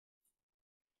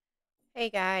Hey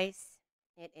guys,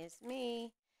 it is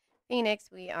me, Phoenix.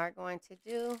 We are going to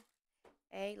do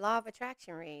a law of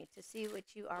attraction read to see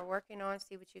what you are working on,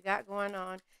 see what you got going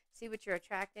on, see what you're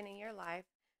attracting in your life,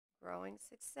 growing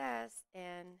success,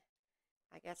 and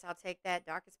I guess I'll take that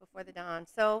darkest before the dawn.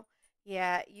 So,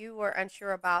 yeah, you were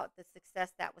unsure about the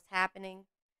success that was happening.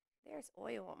 There's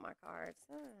oil on my cards.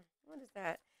 What is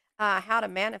that? How to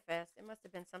manifest. It must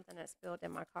have been something that spilled in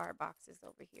my card boxes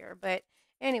over here. But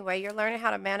anyway, you're learning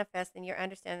how to manifest and you're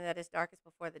understanding that it's darkest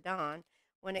before the dawn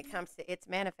when it comes to it's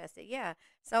manifested. Yeah.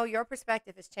 So your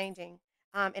perspective is changing.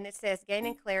 And it says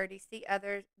gaining clarity, see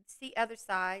other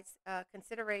sides,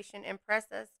 consideration,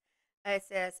 impress us. It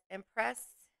says impress.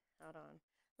 Hold on.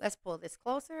 Let's pull this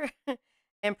closer.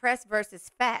 Impress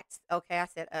versus facts. Okay, I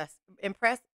said us.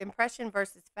 Impression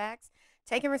versus facts.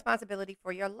 Taking responsibility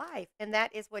for your life. And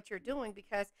that is what you're doing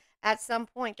because at some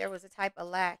point there was a type of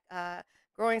lack.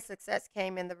 Growing success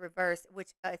came in the reverse,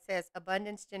 which it says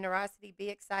abundance, generosity, be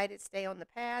excited, stay on the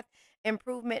path,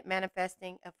 improvement,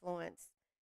 manifesting, affluence.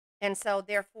 And so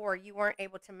therefore you weren't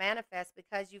able to manifest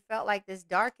because you felt like this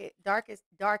darkest,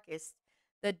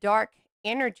 the dark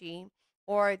energy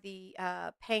or the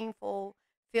painful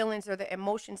feelings or the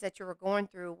emotions that you were going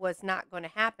through was not going to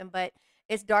happen. But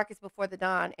it's darkest before the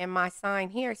dawn. And my sign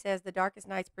here says the darkest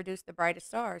nights produce the brightest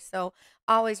stars. So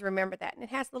always remember that. And it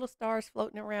has little stars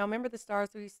floating around. Remember the stars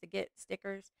we used to get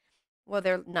stickers? Well,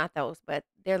 they're not those, but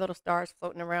they're little stars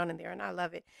floating around in there, and I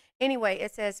love it. Anyway,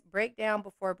 it says breakdown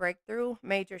before breakthrough.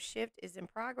 Major shift is in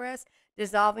progress,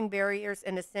 dissolving barriers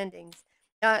and ascendings.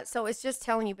 So it's just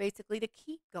telling you basically to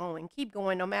keep going,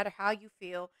 no matter how you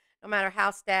feel, no matter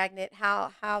how stagnant,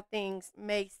 how things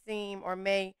may seem or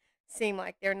may seem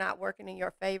like they're not working in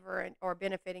your favor and or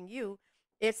benefiting you.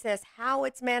 It says how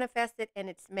it's manifested and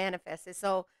it's manifested.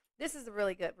 So this is a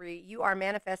really good read. You are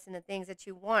manifesting the things that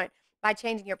you want by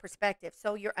changing your perspective.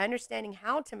 So you're understanding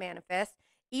how to manifest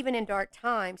even in dark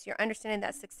times. You're understanding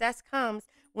that success comes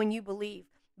when you believe.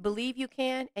 Believe you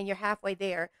can, and you're halfway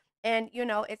there. And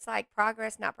it's like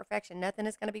progress, not perfection. Nothing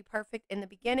is going to be perfect in the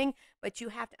beginning, but you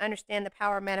have to understand the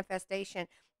power of manifestation.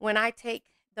 When I take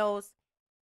those,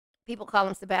 people call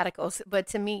them sabbaticals, but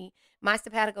to me, my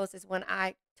sabbaticals is when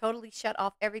I totally shut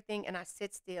off everything and I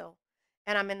sit still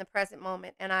and I'm in the present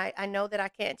moment. And I know that I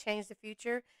can't change the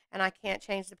future and I can't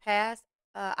change the past.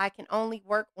 I can only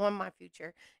work on my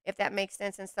future, if that makes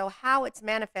sense. And so, how it's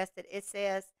manifested, it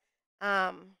says,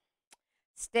 um,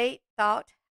 state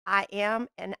thought, I am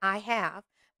and I have.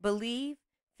 Believe,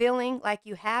 feeling like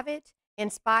you have it.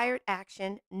 Inspired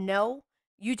action, know.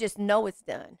 You just know it's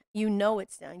done. You know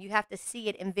it's done. You have to see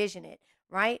it, envision it,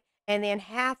 right? And then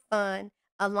have fun,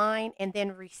 align, and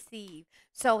then receive.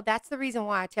 So that's the reason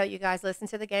why I tell you guys listen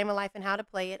to the game of life and how to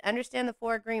play it. Understand the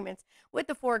four agreements. With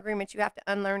the four agreements, you have to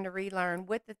unlearn to relearn.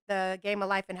 With the game of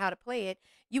life and how to play it,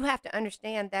 you have to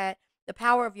understand that the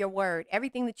power of your word,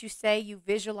 everything that you say, you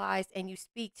visualize and you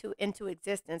speak to into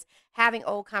existence, having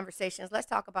old conversations. Let's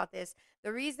talk about this.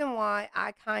 The reason why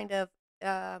I kind of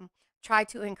um, try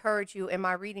to encourage you in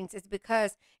my readings is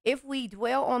because if we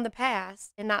dwell on the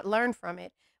past and not learn from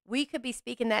it, we could be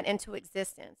speaking that into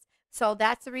existence. So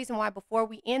that's the reason why before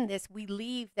we end this, we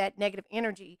leave that negative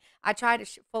energy. I try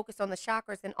to focus on the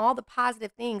chakras and all the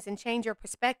positive things and change your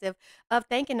perspective of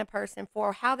thanking the person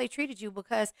for how they treated you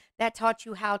because that taught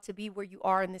you how to be where you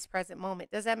are in this present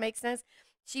moment. Does that make sense?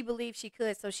 She believed she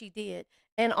could, so she did.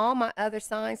 And all my other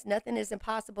signs, nothing is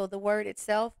impossible. The word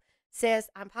itself says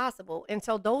I'm possible. And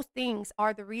so those things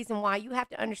are the reason why you have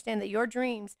to understand that your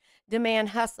dreams demand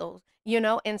hustle,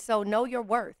 and so know your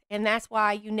worth. And that's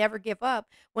why you never give up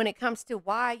when it comes to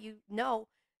why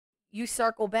you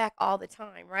circle back all the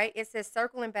time, right? It says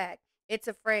circling back. It's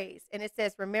a phrase. And it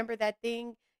says, remember that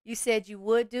thing you said you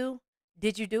would do?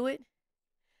 Did you do it?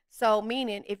 So,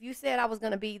 meaning, if you said I was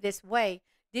going to be this way,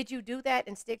 did you do that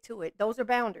and stick to it? Those are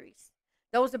boundaries.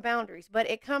 Those are boundaries. But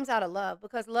it comes out of love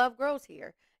because love grows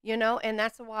here, and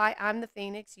that's why I'm the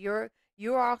phoenix.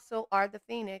 You also are the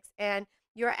phoenix, and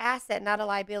you're an asset, not a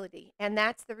liability. And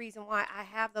that's the reason why I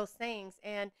have those sayings.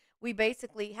 And we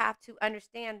basically have to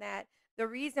understand that the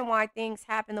reason why things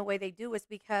happen the way they do is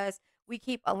because we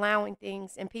keep allowing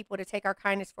things and people to take our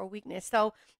kindness for weakness.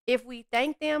 So if we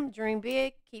thank them, dream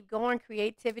big, keep going.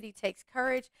 Creativity takes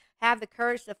courage. Have the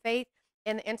courage, the faith,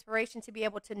 and the inspiration to be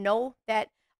able to know that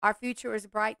our future is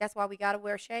bright. That's why we got to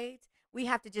wear shades. We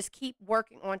have to just keep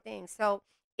working on things. So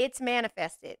it's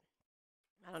manifested.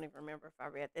 I don't even remember if I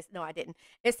read this. No, I didn't.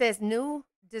 It says new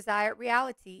desired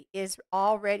reality is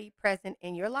already present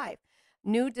in your life.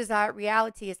 New desired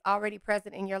reality is already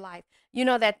present in your life. You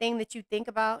know that thing that you think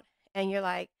about and you're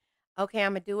like, okay,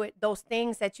 I'm going to do it. Those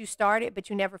things that you started but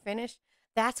you never finished.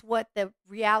 That's what the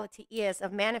reality is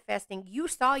of manifesting. You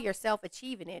saw yourself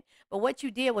achieving it, but what you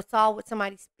did was saw what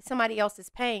somebody else's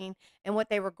pain and what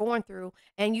they were going through,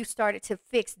 and you started to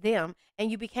fix them, and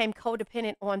you became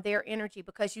codependent on their energy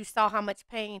because you saw how much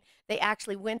pain they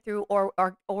actually went through,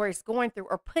 or is going through,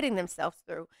 or putting themselves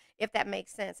through, if that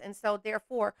makes sense. And so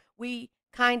therefore we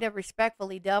kind of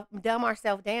respectfully dumb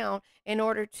ourselves down in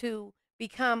order to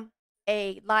become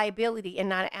a liability and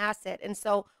not an asset. And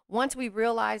so once we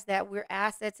realize that we're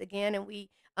assets again, and we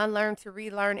unlearn to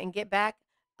relearn and get back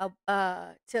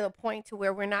to the point to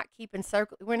where we're not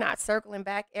circling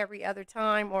back every other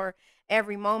time or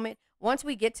every moment. Once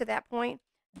we get to that point,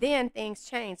 then things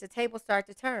change. The tables start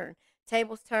to turn.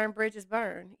 Tables turn, bridges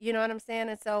burn. You know what I'm saying?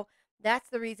 And so that's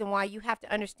the reason why you have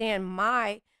to understand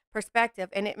my perspective.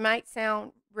 And it might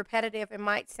sound repetitive, it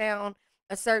might sound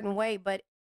a certain way, but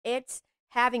it's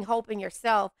having hope in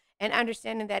yourself and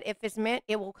understanding that if it's meant,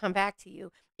 it will come back to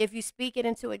you. If you speak it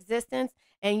into existence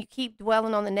and you keep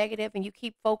dwelling on the negative and you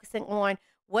keep focusing on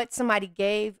what somebody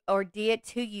gave or did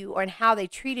to you or how they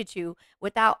treated you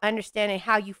without understanding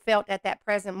how you felt at that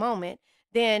present moment,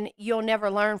 then you'll never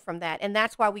learn from that. And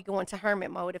that's why we go into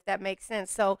hermit mode, if that makes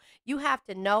sense. So you have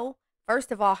to know,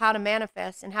 first of all, how to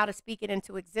manifest and how to speak it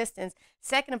into existence.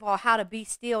 Second of all, how to be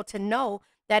still to know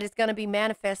that it's going to be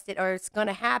manifested or it's going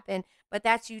to happen. But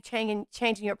that's you changing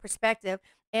your perspective.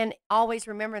 And always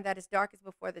remember that it's darkest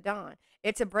before the dawn.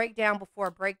 It's a breakdown before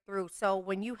a breakthrough. So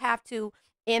when you have to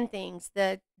end things,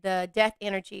 the death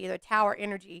energy, the tower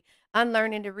energy,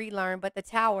 unlearning to relearn, but the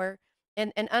tower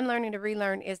and unlearning to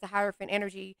relearn is the Hierophant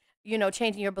energy,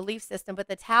 changing your belief system. But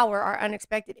the tower are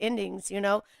unexpected endings,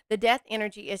 the death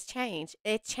energy is change.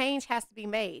 Change has to be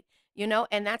made,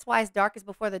 and that's why it's darkest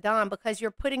before the dawn, because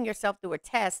you're putting yourself through a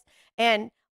test.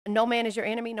 And no man is your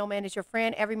enemy, no man is your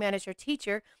friend, every man is your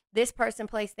teacher. This person,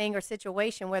 place, thing, or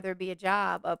situation, whether it be a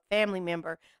job, a family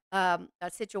member, a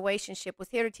situationship, was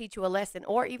here to teach you a lesson,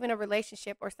 or even a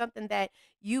relationship or something that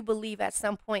you believe at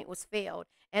some point was failed.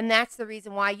 And that's the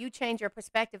reason why you change your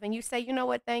perspective and you say, you know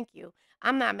what, thank you.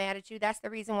 I'm not mad at you. That's the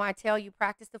reason why I tell you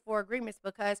practice the four agreements,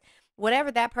 because whatever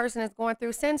that person is going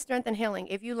through, send strength and healing.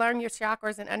 If you learn your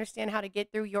chakras and understand how to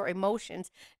get through your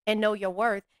emotions and know your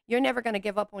worth, you're never going to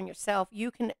give up on yourself. You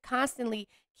can constantly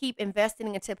keep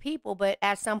investing into people, but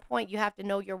at some point you have to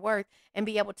know your worth and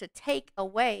be able to take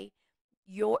away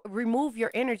remove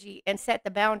your energy and set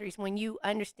the boundaries when you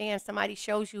understand somebody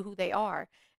shows you who they are.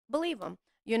 Believe them.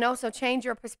 So change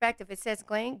your perspective. It says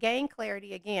gain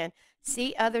clarity again.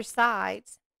 See other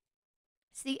sides.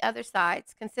 See other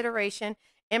sides. Consideration.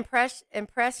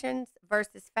 Impressions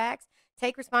versus facts.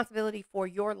 Take responsibility for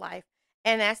your life.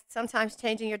 And that's sometimes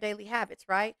changing your daily habits,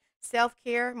 right? Self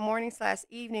care,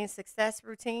 morning/evening success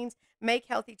routines. Make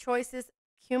healthy choices.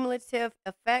 Cumulative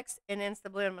effects, and then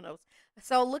subliminals.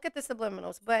 So look at the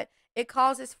subliminals, but it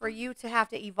causes for you to have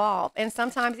to evolve. And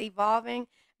sometimes evolving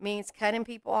means cutting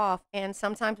people off. And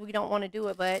sometimes we don't want to do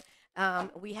it, but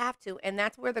we have to. And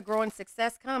that's where the growing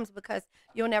success comes, because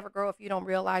you'll never grow if you don't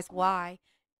realize why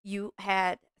you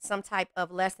had some type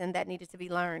of lesson that needed to be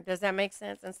learned. Does that make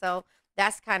sense? And so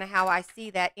that's kind of how I see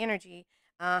that energy.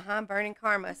 Burning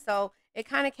karma. So it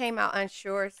kind of came out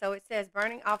unsure. So it says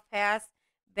burning off past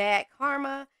bad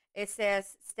karma. It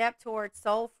says step towards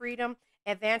soul freedom,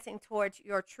 advancing towards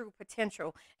your true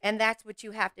potential. And that's what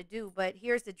you have to do. But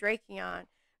here's the Drakion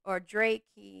or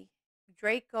Draco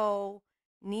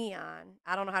Neon.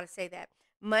 I don't know how to say that.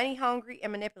 Money hungry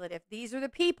and manipulative. These are the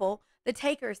people, the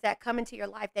takers that come into your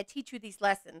life that teach you these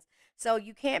lessons. So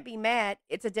you can't be mad.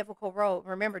 It's a difficult road.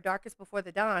 Remember, darkest before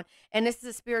the dawn. And this is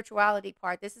a spirituality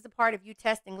part. This is a part of you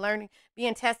testing, learning,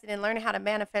 being tested and learning how to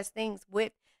manifest things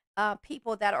with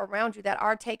people that are around you that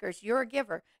are takers. You're a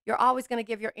giver. You're always going to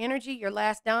give your energy, your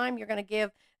last dime. You're going to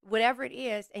give whatever it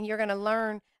is, and you're going to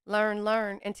learn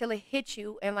until it hits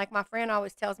you. And like my friend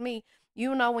always tells me,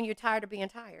 you know when you're tired of being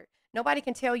tired. Nobody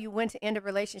can tell you when to end a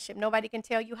relationship. Nobody can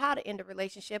tell you how to end a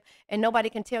relationship. And nobody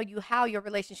can tell you how your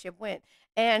relationship went.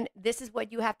 And this is what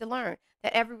you have to learn,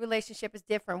 that every relationship is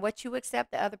different. What you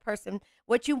accept, the other person,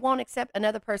 what you won't accept,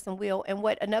 another person will. And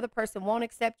what another person won't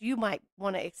accept, you might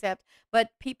want to accept. But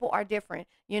people are different.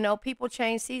 People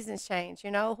change, seasons change.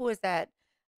 Who is that?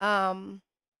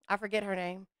 I forget her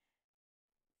name.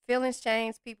 Feelings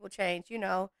change, people change.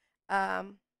 Yeah,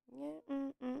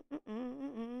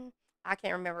 I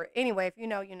can't remember. Anyway, if you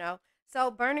know, you know.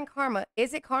 So burning karma.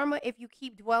 Is it karma if you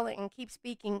keep dwelling and keep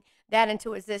speaking that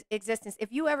into existence?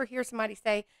 If you ever hear somebody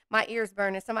say, my ears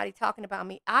burning, somebody talking about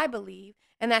me, I believe,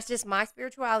 and that's just my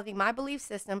spirituality, my belief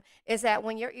system, is that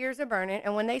when your ears are burning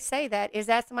and when they say that, is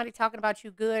that somebody talking about you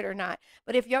good or not?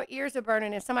 But if your ears are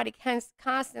burning and somebody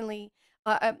constantly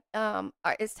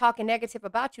is talking negative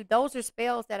about you, those are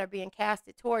spells that are being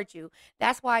casted towards you.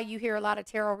 That's why you hear a lot of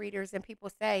tarot readers and people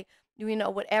say,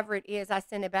 whatever it is, I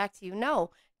send it back to you. No,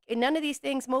 none of these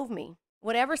things move me.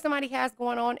 Whatever somebody has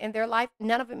going on in their life,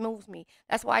 none of it moves me.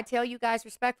 That's why I tell you guys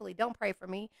respectfully, don't pray for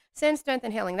me. Send strength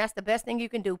and healing. That's the best thing you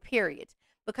can do, period.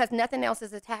 Because nothing else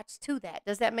is attached to that.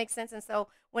 Does that make sense? And so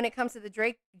when it comes to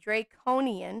the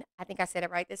draconian, I think I said it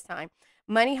right this time,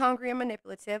 money hungry and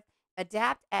manipulative,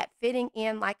 adapt at fitting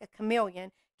in like a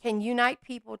chameleon, can unite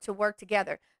people to work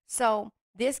together. So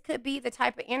this could be the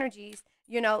type of energies,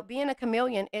 being a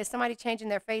chameleon is somebody changing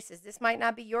their faces. This might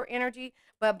not be your energy,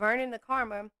 but burning the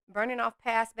karma, burning off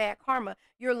past bad karma,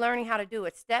 you're learning how to do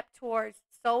it. Step towards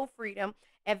soul freedom,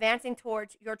 advancing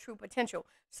towards your true potential.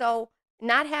 So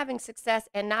not having success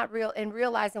and not real and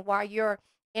realizing why you're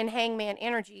in hangman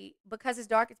energy, because it's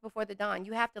darkest before the dawn.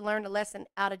 You have to learn the lesson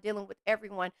out of dealing with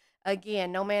everyone.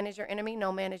 Again, no man is your enemy,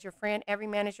 no man is your friend, every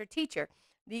man is your teacher.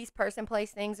 These person,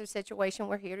 place, things, or situation,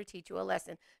 we're here to teach you a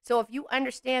lesson. So if you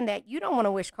understand that, you don't want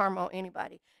to wish karma on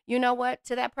anybody. You know what?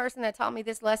 To that person that taught me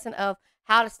this lesson of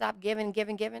how to stop giving,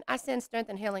 giving, giving, I send strength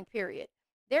and healing, period.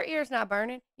 Their ears not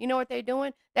burning. You know what they're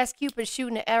doing? That's Cupid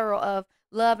shooting the arrow of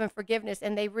love and forgiveness,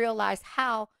 and they realize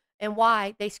how and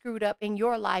why they screwed up in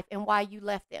your life and why you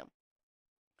left them.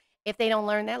 If they don't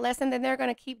learn that lesson, then they're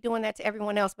going to keep doing that to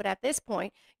everyone else. But at this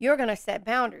point, you're going to set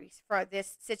boundaries for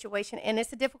this situation. And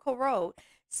it's a difficult road.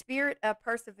 Spirit of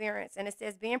perseverance. And it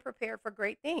says being prepared for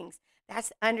great things.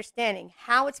 That's understanding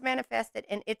how it's manifested.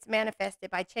 And it's manifested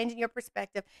by changing your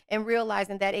perspective and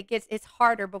realizing that it's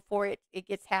harder before it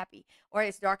gets happy, or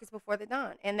it's darkest before the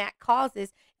dawn. And that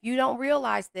causes, you don't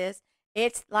realize this,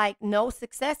 it's like no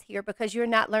success here because you're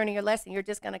not learning your lesson. You're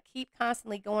just going to keep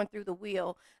constantly going through the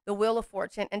wheel of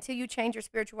fortune, until you change your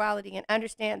spirituality and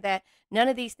understand that none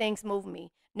of these things move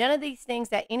me. None of these things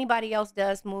that anybody else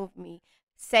does move me.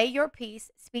 Say your piece,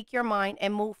 speak your mind,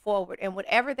 and move forward. And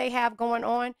whatever they have going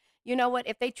on, you know what?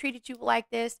 If they treated you like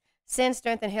this, send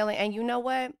strength and healing. And you know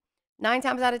what? 9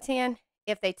 times out of 10,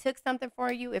 if they took something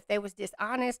for you, if they was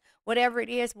dishonest, whatever it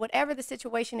is, whatever the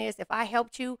situation is, if I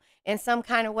helped you in some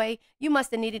kind of way, you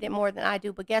must have needed it more than I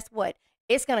do. But guess what?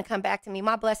 It's going to come back to me.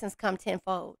 My blessings come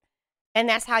tenfold. And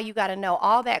that's how you got to know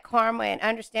all that karma and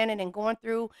understanding and going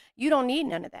through. You don't need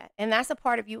none of that. And that's a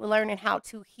part of you learning how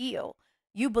to heal.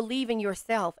 You believe in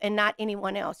yourself and not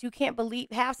anyone else. You can't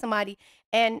have somebody.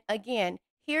 And again,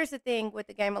 here's the thing with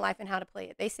the game of life and how to play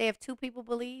it. They say if two people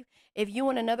believe, if you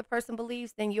and another person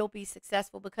believes, then you'll be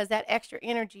successful, because that extra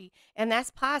energy, and that's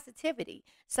positivity.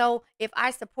 So if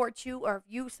I support you or if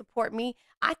you support me,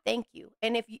 I thank you.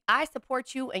 And if I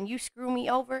support you and you screw me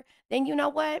over, then you know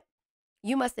what?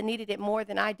 You must have needed it more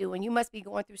than I do, and you must be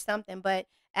going through something. But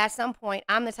at some point,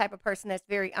 I'm the type of person that's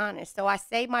very honest. So I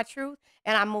say my truth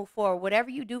and I move forward. Whatever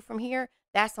you do from here,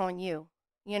 that's on you.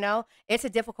 It's a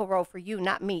difficult road for you,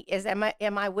 not me.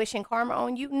 Am I wishing karma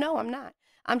on you? No, I'm not.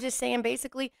 I'm just saying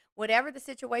basically, whatever the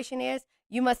situation is,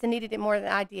 you must have needed it more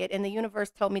than I did. And the universe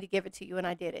told me to give it to you, and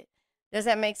I did it. Does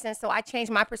that make sense? So I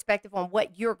changed my perspective on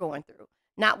what you're going through,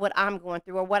 not what I'm going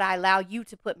through or what I allow you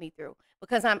to put me through,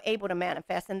 because I'm able to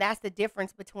manifest. And that's the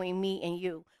difference between me and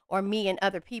you, or me and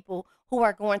other people who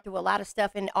are going through a lot of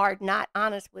stuff and are not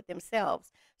honest with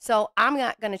themselves. So I'm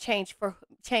not going to change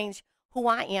who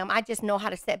I am. I just know how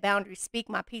to set boundaries, speak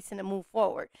my piece, and to move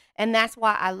forward. And that's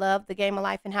why I love the game of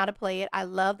life and how to play it. I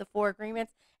love the four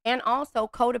agreements, and also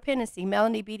codependency.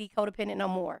 Melanie Beattie, codependent no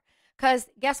more. Because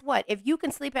guess what? If you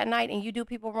can sleep at night and you do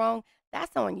people wrong,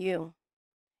 that's on you.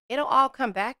 It'll all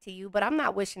come back to you, but I'm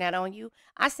not wishing that on you.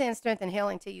 I send strength and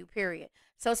healing to you, period.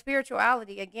 So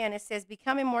spirituality, again, it says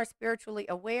becoming more spiritually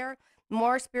aware,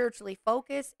 more spiritually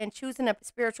focused, and choosing a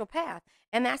spiritual path.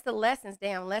 And that's the lessons.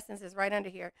 Damn, lessons is right under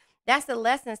here. That's the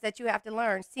lessons that you have to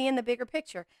learn, seeing the bigger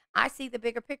picture. I see the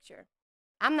bigger picture.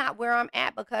 I'm not where I'm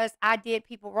at because I did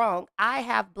people wrong. I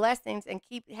have blessings and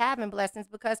keep having blessings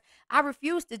because I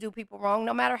refuse to do people wrong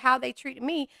no matter how they treat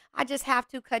me. I just have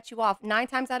to cut you off. 9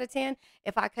 times out of 10,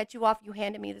 if I cut you off, you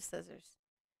handed me the scissors.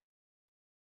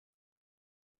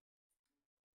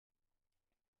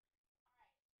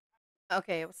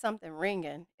 Okay, it was something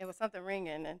ringing. It was something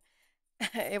ringing, and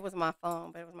it was my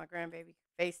phone, but it was my grandbaby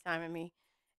FaceTiming me,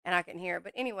 and I can hear it.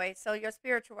 But anyway, so your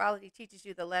spirituality teaches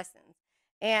you the lessons.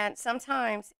 And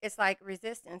sometimes it's like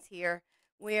resistance here,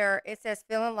 where it says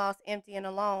feeling lost, empty, and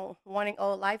alone, wanting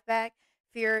old life back,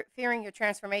 fearing your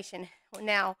transformation.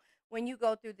 Now, when you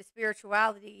go through the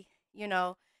spirituality,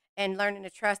 and learning to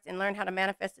trust and learn how to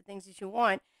manifest the things that you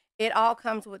want, it all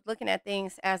comes with looking at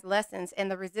things as lessons. And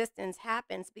the resistance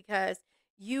happens because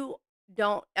you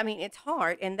don't, I mean, it's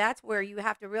hard. And that's where you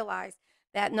have to realize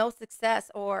that no success,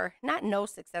 or not no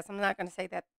success, I'm not going to say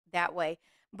that way,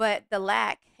 but the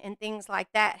lack and things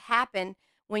like that happen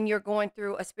when you're going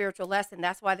through a spiritual lesson.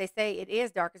 That's why they say it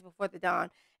is darkest before the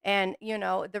dawn. And,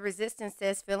 the resistance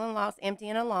says feeling lost, empty,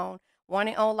 and alone,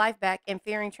 wanting old life back, and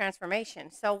fearing transformation.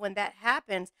 So when that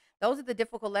happens, those are the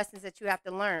difficult lessons that you have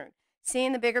to learn.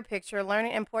 Seeing the bigger picture,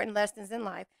 learning important lessons in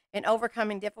life, and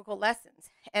overcoming difficult lessons.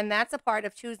 And that's a part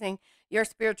of choosing your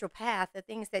spiritual path, the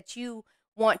things that you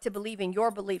want to believe in,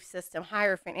 your belief system,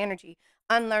 hierophant energy,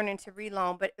 unlearning to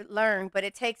relearn, but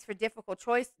it takes for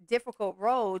difficult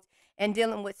roads, and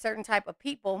dealing with certain type of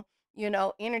people,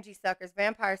 energy suckers,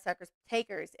 vampire suckers,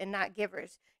 takers, and not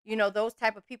givers, those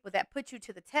type of people that put you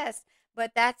to the test.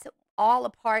 But that's all a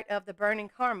part of the burning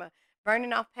karma,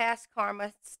 burning off past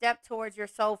karma, step towards your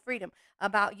soul freedom,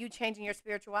 about you changing your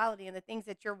spirituality and the things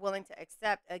that you're willing to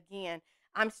accept. Again,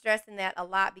 I'm stressing that a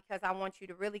lot because I want you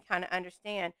to really kind of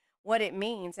understand what it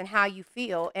means and how you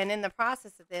feel. And in the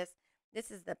process of this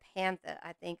is the Panther,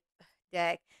 I think,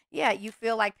 deck. Yeah, you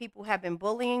feel like people have been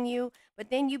bullying you, but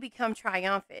then you become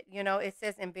triumphant. It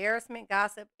says embarrassment,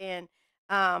 gossip, and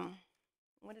um,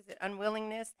 what is it,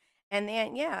 unwillingness. And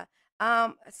then, yeah,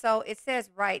 so it says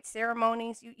rights,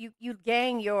 ceremonies. You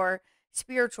gain your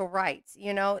spiritual rights.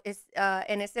 It's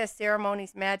and it says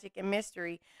ceremonies, magic, and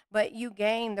mystery. But you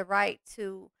gain the right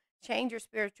to change your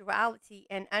spirituality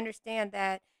and understand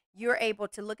that you're able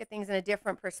to look at things in a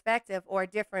different perspective or a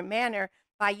different manner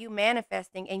by you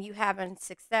manifesting and you having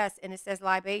success. And it says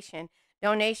libation,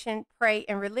 donation, pray,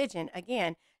 and religion.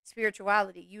 Again,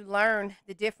 spirituality. You learn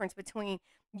the difference between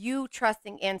you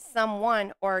trusting in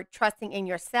someone or trusting in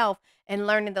yourself, and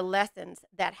learning the lessons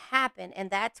that happen. And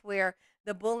that's where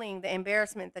the bullying, the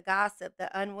embarrassment, the gossip, the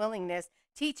unwillingness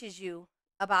teaches you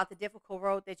about the difficult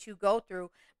road that you go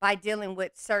through by dealing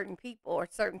with certain people or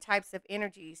certain types of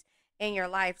energies in your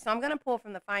life. So I'm going to pull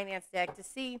from the finance deck to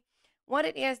see what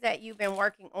it is that you've been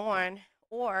working on,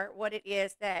 or what it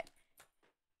is that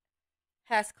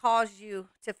has caused you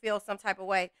to feel some type of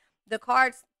way. The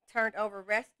cards turned over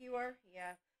rescuer.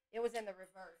 Yeah, it was in the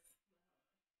reverse.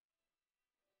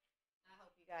 I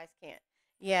hope you guys can't.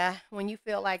 Yeah, when you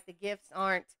feel like the gifts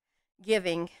aren't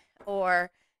giving,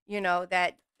 or,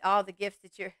 that all the gifts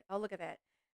that you're, oh, look at that.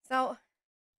 So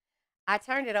I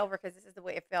turned it over because this is the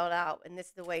way it fell out and this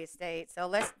is the way it stayed. So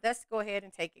let's go ahead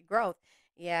and take it. Growth.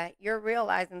 Yeah, you're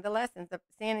realizing the lessons,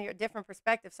 seeing your different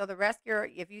perspectives. So the rescuer,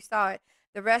 if you saw it,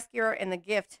 the rescuer and the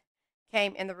gift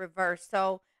came in the reverse.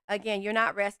 So again, you're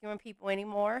not rescuing people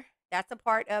anymore. That's a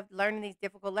part of learning these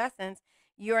difficult lessons.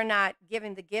 You're not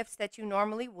giving the gifts that you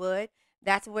normally would.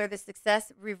 That's where the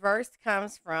success reverse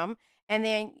comes from. And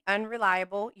then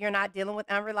unreliable, you're not dealing with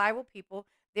unreliable people.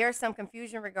 There's some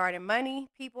confusion regarding money.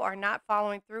 People are not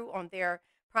following through on their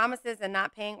promises and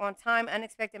not paying on time.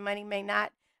 Unexpected money may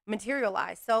not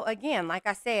materialize. So, again, like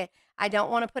I said, I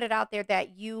don't want to put it out there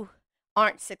that you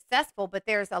aren't successful, but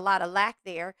there's a lot of lack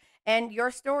there. And your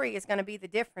story is going to be the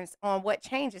difference on what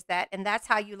changes that. And that's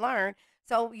how you learn.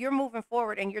 So, you're moving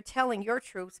forward and you're telling your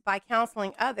truths by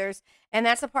counseling others. And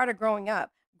that's a part of growing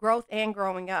up, growth and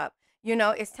growing up.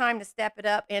 It's time to step it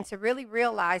up and to really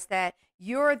realize that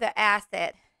you're the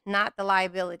asset, not the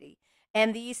liability.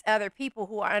 And these other people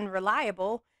who are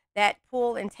unreliable, that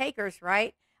pull and takers,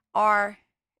 right, are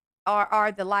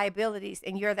are the liabilities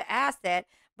and you're the asset.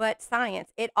 But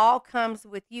science, it all comes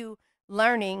with you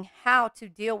learning how to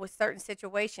deal with certain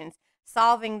situations,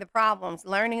 solving the problems,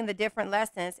 learning the different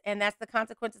lessons, and that's the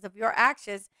consequences of your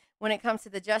actions when it comes to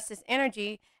the justice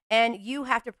energy. And you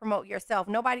have to promote yourself.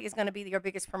 Nobody is going to be your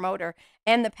biggest promoter.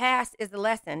 And the past is the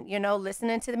lesson,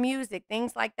 listening to the music,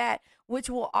 things like that, which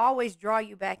will always draw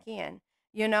you back in.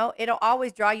 It'll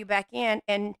always draw you back in.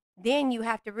 And then you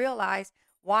have to realize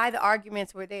why the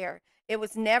arguments were there. It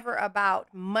was never about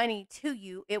money to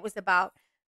you. It was about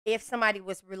if somebody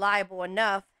was reliable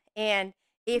enough, and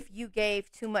if you gave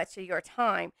too much of your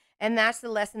time. And that's the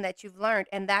lesson that you've learned.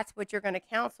 And that's what you're going to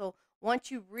counsel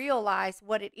once you realize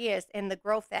what it is and the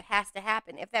growth that has to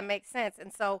happen, if that makes sense.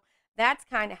 And so that's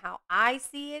kind of how I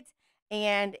see it.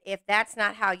 And if that's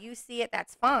not how you see it,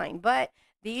 that's fine. But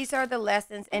these are the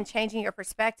lessons, and changing your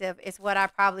perspective is what I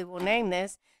probably will name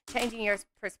this. Changing your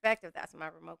perspective, that's my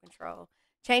remote control.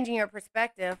 Changing your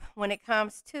perspective when it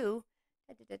comes to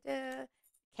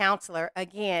counselor.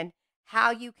 Again, how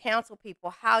you counsel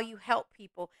people, how you help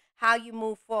people, how you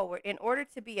move forward. In order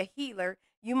to be a healer,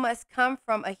 you must come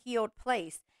from a healed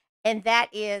place. And that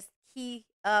is key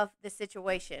of the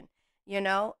situation.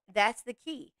 That's the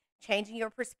key. Changing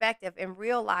your perspective and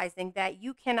realizing that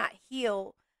you cannot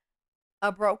heal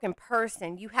a broken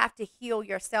person. You have to heal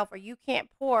yourself, or you can't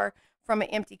pour from an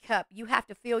empty cup. You have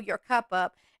to fill your cup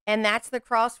up And that's the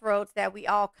crossroads that we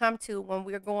all come to when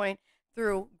we're going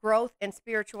through growth and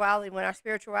spirituality, when our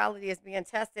spirituality is being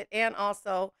tested, and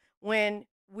also when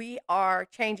we are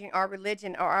changing our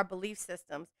religion or our belief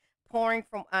systems, pouring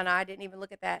from, and I didn't even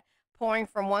look at that, pouring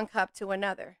from one cup to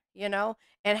another,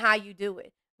 and how you do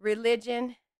it.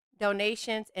 Religion,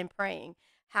 donations, and praying.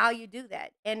 How you do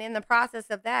that. And in the process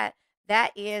of that,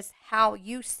 that is how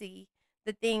you see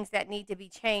the things that need to be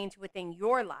changed within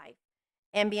your life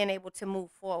and being able to move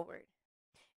forward,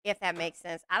 if that makes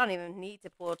sense. I don't even need to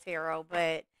pull tarot,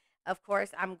 but of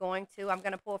course I'm going to. I'm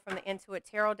going to pull from the Intuit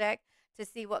Tarot deck to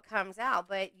see what comes out.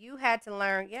 But you had to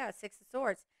learn, yeah, Six of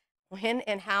Swords, when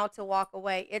and how to walk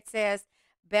away. It says,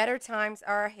 better times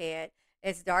are ahead.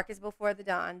 It's dark as before the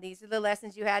dawn. These are the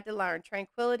lessons you had to learn: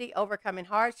 tranquility, overcoming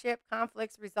hardship,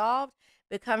 conflicts resolved,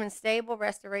 becoming stable,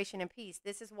 restoration, and peace.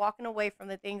 This is walking away from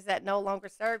the things that no longer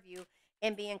serve you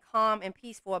and being calm and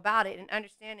peaceful about it and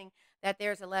understanding that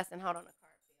there's a lesson. Hold on, a card.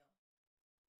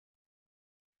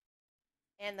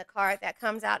 And the card that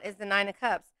comes out is the Nine of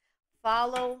Cups.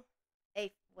 Follow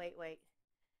a wait.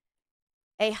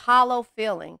 A hollow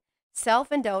feeling.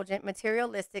 Self-indulgent,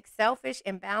 materialistic, selfish,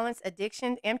 imbalanced,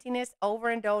 addiction, emptiness,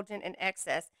 overindulgent, and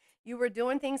excess. You were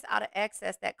doing things out of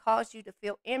excess that caused you to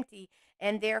feel empty,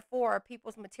 and therefore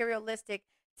people's materialistic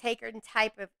taking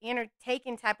type of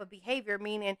behavior,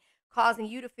 meaning causing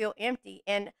you to feel empty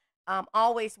and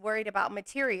always worried about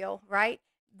material, right?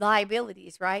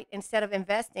 Liabilities, right? Instead of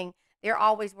investing, they're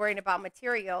always worried about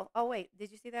material. Oh, wait,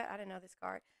 did you see that? I didn't know this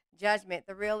card. Judgment,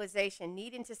 the realization,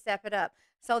 needing to step it up.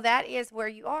 So that is where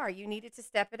you are. You needed to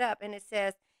step it up. And it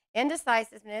says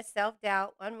indecisiveness, self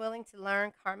doubt, unwilling to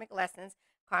learn karmic lessons,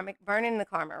 karmic burning the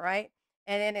karma, right?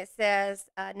 And then it says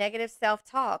negative self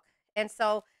talk. And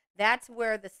so that's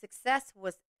where the success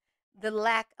was, the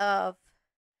lack of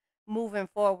moving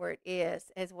forward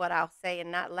is what I'll say,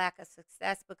 and not lack of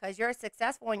success, because you're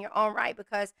successful in your own right,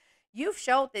 because you've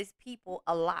showed these people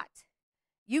a lot.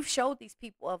 You've showed these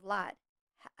people a lot.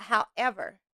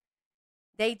 However,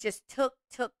 they just took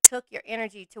your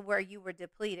energy to where you were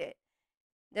depleted.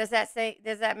 Does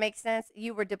that make sense?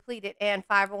 You were depleted. And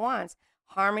Five of Wands,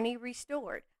 harmony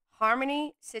restored.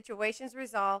 Harmony, situations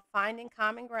resolved, finding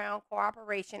common ground,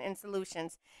 cooperation, and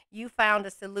solutions. You found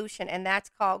a solution, and that's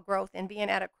called growth. And being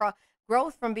at a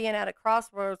growth from being at a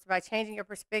crossroads by changing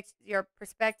your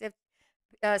perspective,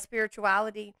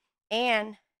 spirituality,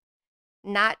 and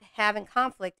not having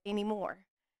conflict anymore,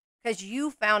 because you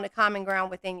found a common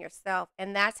ground within yourself,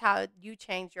 and that's how you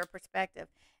change your perspective,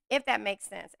 if that makes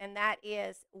sense. And that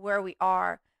is where we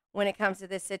are when it comes to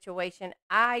this situation.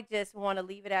 I just want to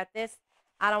leave it at this.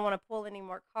 I don't want to pull any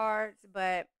more cards,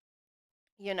 but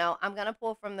I'm going to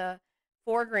pull from the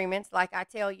four agreements. Like I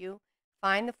tell you,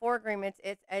 find the four agreements.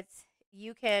 It's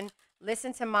you can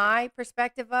listen to my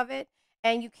perspective of it,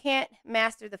 and you can't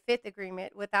master the fifth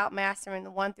agreement without mastering the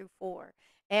one through four.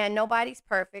 And nobody's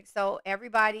perfect, so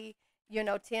everybody,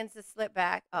 tends to slip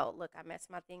back. Oh, look, I messed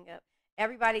my thing up.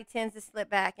 Everybody tends to slip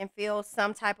back and feel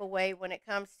some type of way when it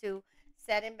comes to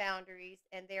setting boundaries,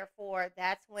 and therefore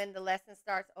that's when the lesson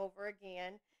starts over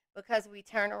again, because we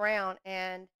turn around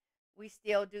and we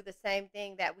still do the same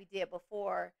thing that we did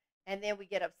before, and then we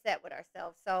get upset with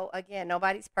ourselves. So again,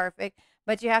 nobody's perfect,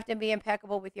 but you have to be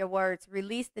impeccable with your words.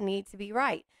 Release the need to be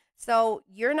right. So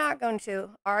you're not going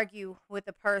to argue with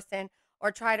a person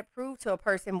or try to prove to a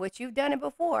person, which you've done it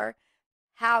before,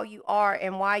 how you are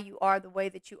and why you are the way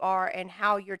that you are and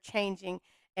how you're changing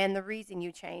and the reason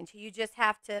you change. You just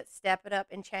have to step it up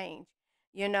and change,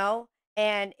 you know?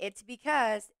 And it's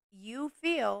because you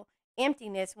feel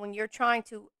emptiness when you're trying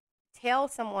to tell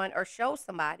someone or show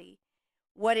somebody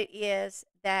what it is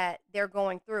that they're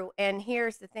going through. And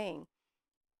here's the thing: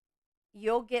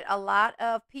 you'll get a lot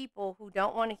of people who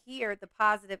don't want to hear the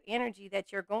positive energy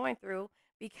that you're going through,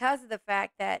 because of the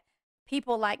fact that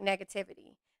people like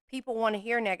negativity. People want to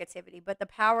hear negativity, but the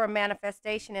power of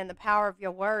manifestation and the power of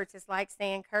your words is like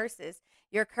saying curses.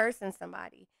 You're cursing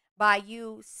somebody by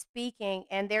you speaking,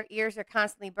 and their ears are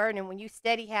constantly burning when you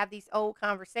steady have these old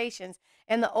conversations.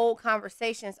 And the old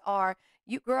conversations are,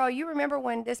 you girl, you remember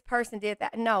when this person did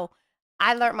that? No,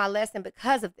 I learned my lesson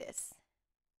because of this.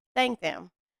 Thank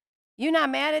them. You're not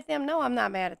mad at them? No, I'm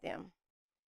not mad at them.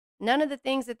 None of the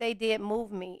things that they did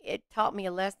moved me. It taught me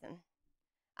a lesson.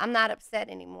 I'm not upset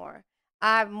anymore.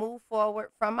 I've moved forward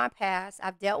from my past.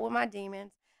 I've dealt with my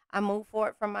demons. I moved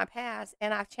forward from my past,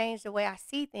 and I've changed the way I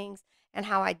see things and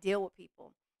how I deal with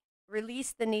people.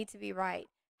 Release the need to be right.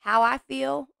 How I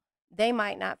feel, they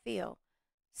might not feel.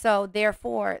 So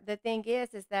therefore, the thing is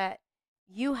that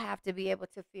you have to be able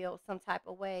to feel some type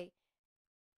of way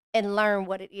and learn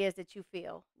what it is that you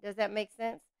feel. Does that make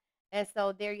sense? And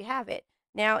so there you have it.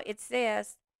 Now it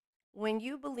says, when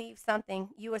you believe something,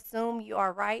 you assume you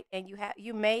are right, and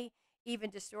you may even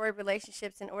destroy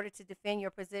relationships in order to defend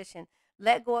your position.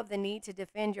 Let go of the need to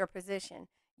defend your position.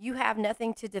 You have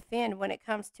nothing to defend when it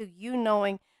comes to you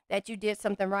knowing that you did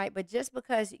something right. But just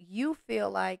because you feel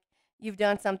like you've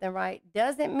done something right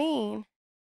doesn't mean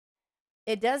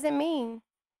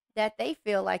that they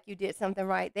feel like you did something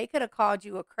right. They could have called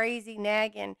you a crazy,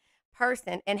 nagging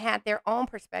person and had their own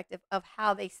perspective of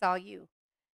how they saw you.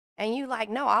 And you like,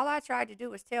 no, all I tried to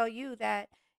do was tell you that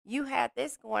you had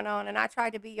this going on, and I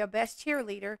tried to be your best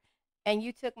cheerleader, and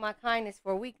you took my kindness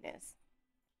for weakness.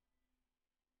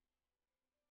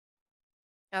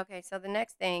 Okay, so the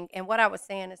next thing, and what I was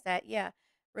saying is that, yeah,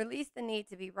 release the need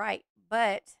to be right.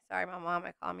 But, sorry, my mom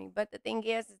had called me. But the thing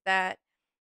is that,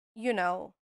 you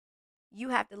know, you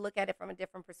have to look at it from a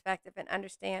different perspective and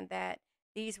understand that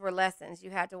these were lessons.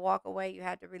 You had to walk away, you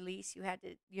had to release, you had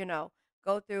to,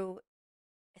 go through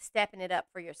stepping it up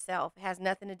for yourself. It has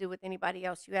nothing to do with anybody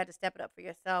else. You had to step it up for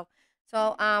yourself.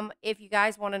 So, if you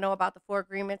guys want to know about the four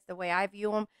agreements, the way I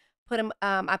view them, put them.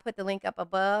 I put the link up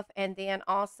above, and then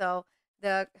also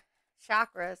the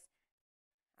chakras.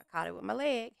 I caught it with my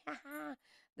leg.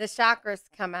 The chakras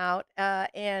come out,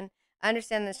 and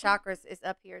understand the chakras is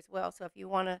up here as well. So if you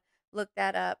want to look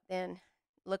that up, then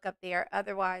look up there.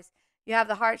 Otherwise, you have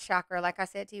the heart chakra. Like I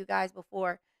said to you guys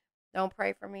before, don't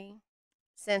pray for me.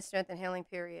 Send strength and healing,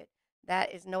 period.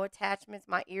 That is no attachments.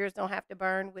 My ears don't have to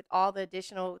burn with all the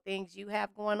additional things you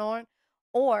have going on.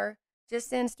 Or just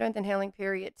send strength and healing,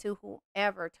 period, to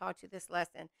whoever taught you this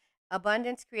lesson.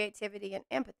 Abundance, creativity, and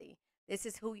empathy. This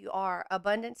is who you are.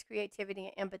 Abundance, creativity,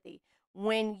 and empathy.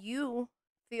 When you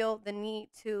feel the need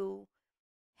to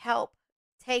help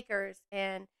takers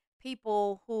and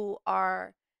people who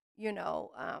are,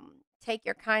 take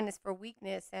your kindness for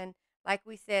weakness, and like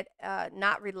we said,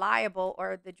 not reliable,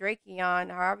 or the Drakion,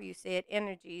 however you say it,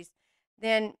 energies,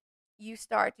 then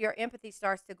your empathy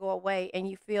starts to go away, and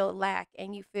you feel lack,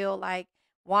 and you feel like,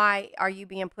 why are you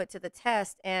being put to the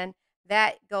test? And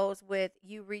that goes with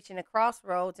you reaching a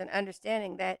crossroads and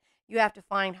understanding that you have to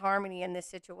find harmony in this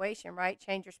situation, right?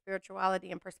 Change your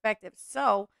spirituality and perspective.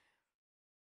 So,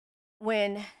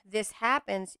 when this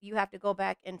happens, you have to go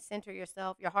back and center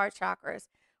yourself, your heart chakras,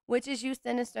 which is you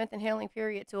sending strength and healing,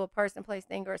 period, to a person, place,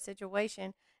 thing, or a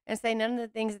situation, and say none of the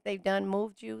things that they've done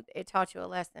moved you. It taught you a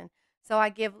lesson. So I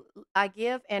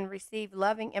give and receive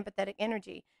loving, empathetic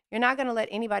energy. You're not going to let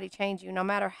anybody change you, no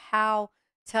matter how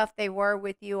tough they were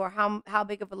with you, or how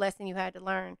big of a lesson you had to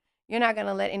learn. You're not going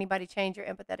to let anybody change your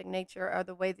empathetic nature or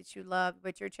the way that you love,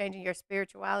 but you're changing your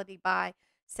spirituality by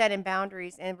setting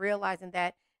boundaries and realizing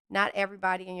that not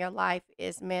everybody in your life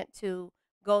is meant to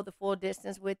go the full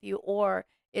distance with you, or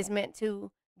is meant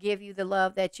to give you the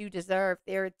love that you deserve.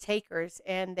 They're takers,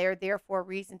 and they're there for a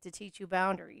reason, to teach you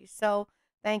boundaries. So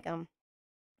thank them.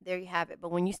 There you have it.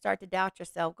 But when you start to doubt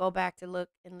yourself, go back to look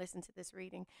and listen to this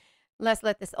reading. Let's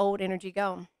let this old energy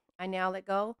go. I now let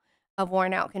go of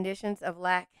worn out conditions of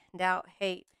lack, doubt,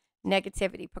 hate,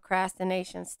 negativity,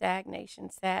 procrastination, stagnation,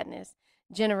 sadness,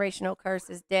 generational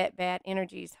curses, debt, bad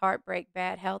energies, heartbreak,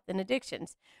 bad health, and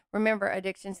addictions. Remember,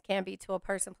 addictions can be to a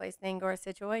person, place, thing, or a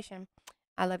situation.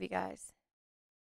 I love you guys.